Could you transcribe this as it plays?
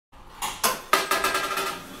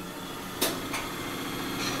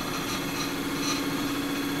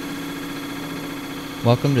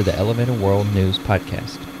Welcome to the Elevator World News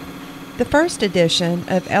Podcast. The first edition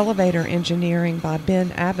of Elevator Engineering by Ben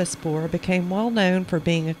Avispor became well known for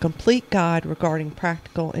being a complete guide regarding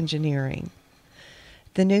practical engineering.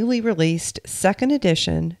 The newly released second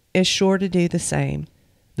edition is sure to do the same.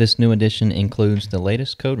 This new edition includes the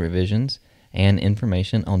latest code revisions and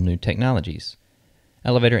information on new technologies.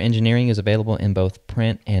 Elevator Engineering is available in both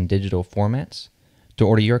print and digital formats. To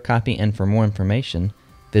order your copy and for more information,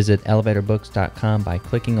 visit elevatorbooks.com by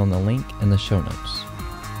clicking on the link in the show notes.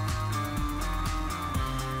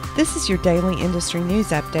 This is your daily industry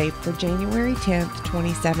news update for January 10th,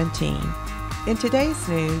 2017. In today's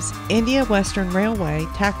news, India Western Railway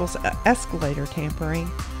tackles escalator tampering,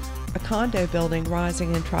 a condo building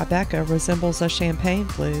rising in Tribeca resembles a champagne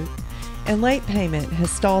flute, and late payment has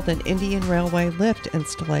stalled an Indian Railway lift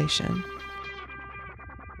installation.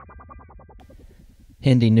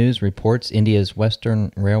 Hindi News reports India's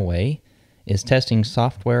Western Railway is testing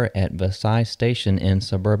software at Vasai Station in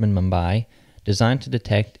suburban Mumbai designed to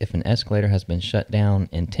detect if an escalator has been shut down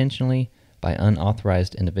intentionally by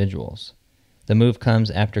unauthorized individuals. The move comes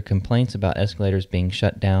after complaints about escalators being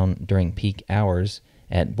shut down during peak hours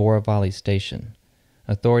at Borivali Station.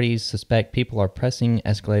 Authorities suspect people are pressing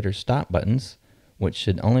escalator stop buttons, which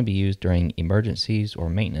should only be used during emergencies or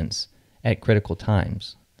maintenance, at critical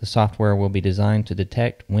times. The software will be designed to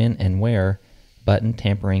detect when and where button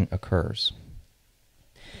tampering occurs.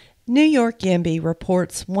 New York YIMBY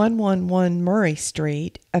reports 111 Murray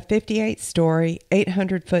Street, a 58-story,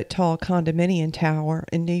 800-foot-tall condominium tower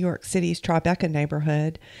in New York City's Tribeca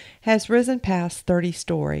neighborhood, has risen past 30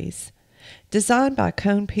 stories. Designed by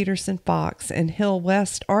Kohn Pederson Fox and Hill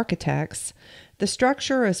West architects, the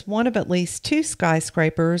structure is one of at least two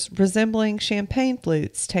skyscrapers resembling champagne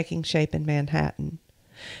flutes taking shape in Manhattan.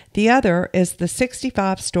 The other is the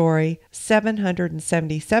 65-story,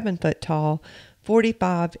 777-foot-tall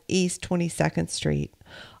 45 East 22nd Street,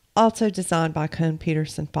 also designed by Kohn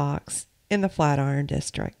Pederson Fox in the Flatiron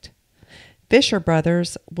District. Fisher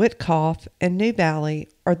Brothers, Witkoff and New Valley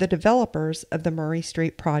are the developers of the Murray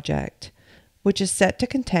Street project, which is set to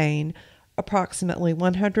contain approximately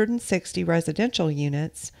 160 residential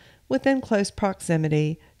units within close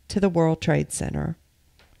proximity to the World Trade Center.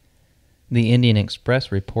 The Indian Express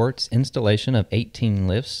reports installation of 18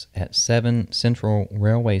 lifts at 7 central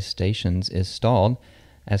railway stations is stalled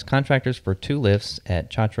as contractors for 2 lifts at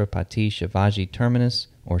Chhatrapati Shivaji Terminus,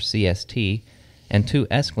 or CST, and 2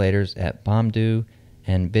 escalators at Bamdu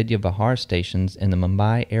and Vidyavihar stations in the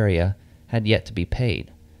Mumbai area had yet to be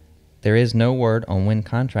paid. There is no word on when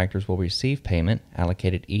contractors will receive payment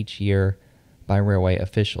allocated each year by railway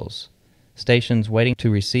officials. Stations waiting to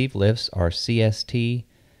receive lifts are CST,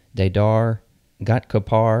 Dadar,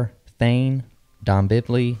 Ghatkopar, Thane,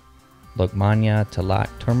 Dombivli, Lokmanya Tilak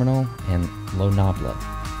Terminal, and Lonavla.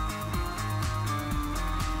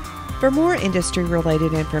 For more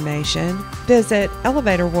industry-related information, visit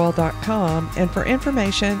elevatorworld.com, and for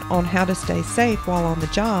information on how to stay safe while on the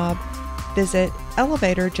job, visit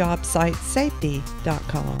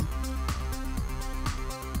elevatorjobsitesafety.com.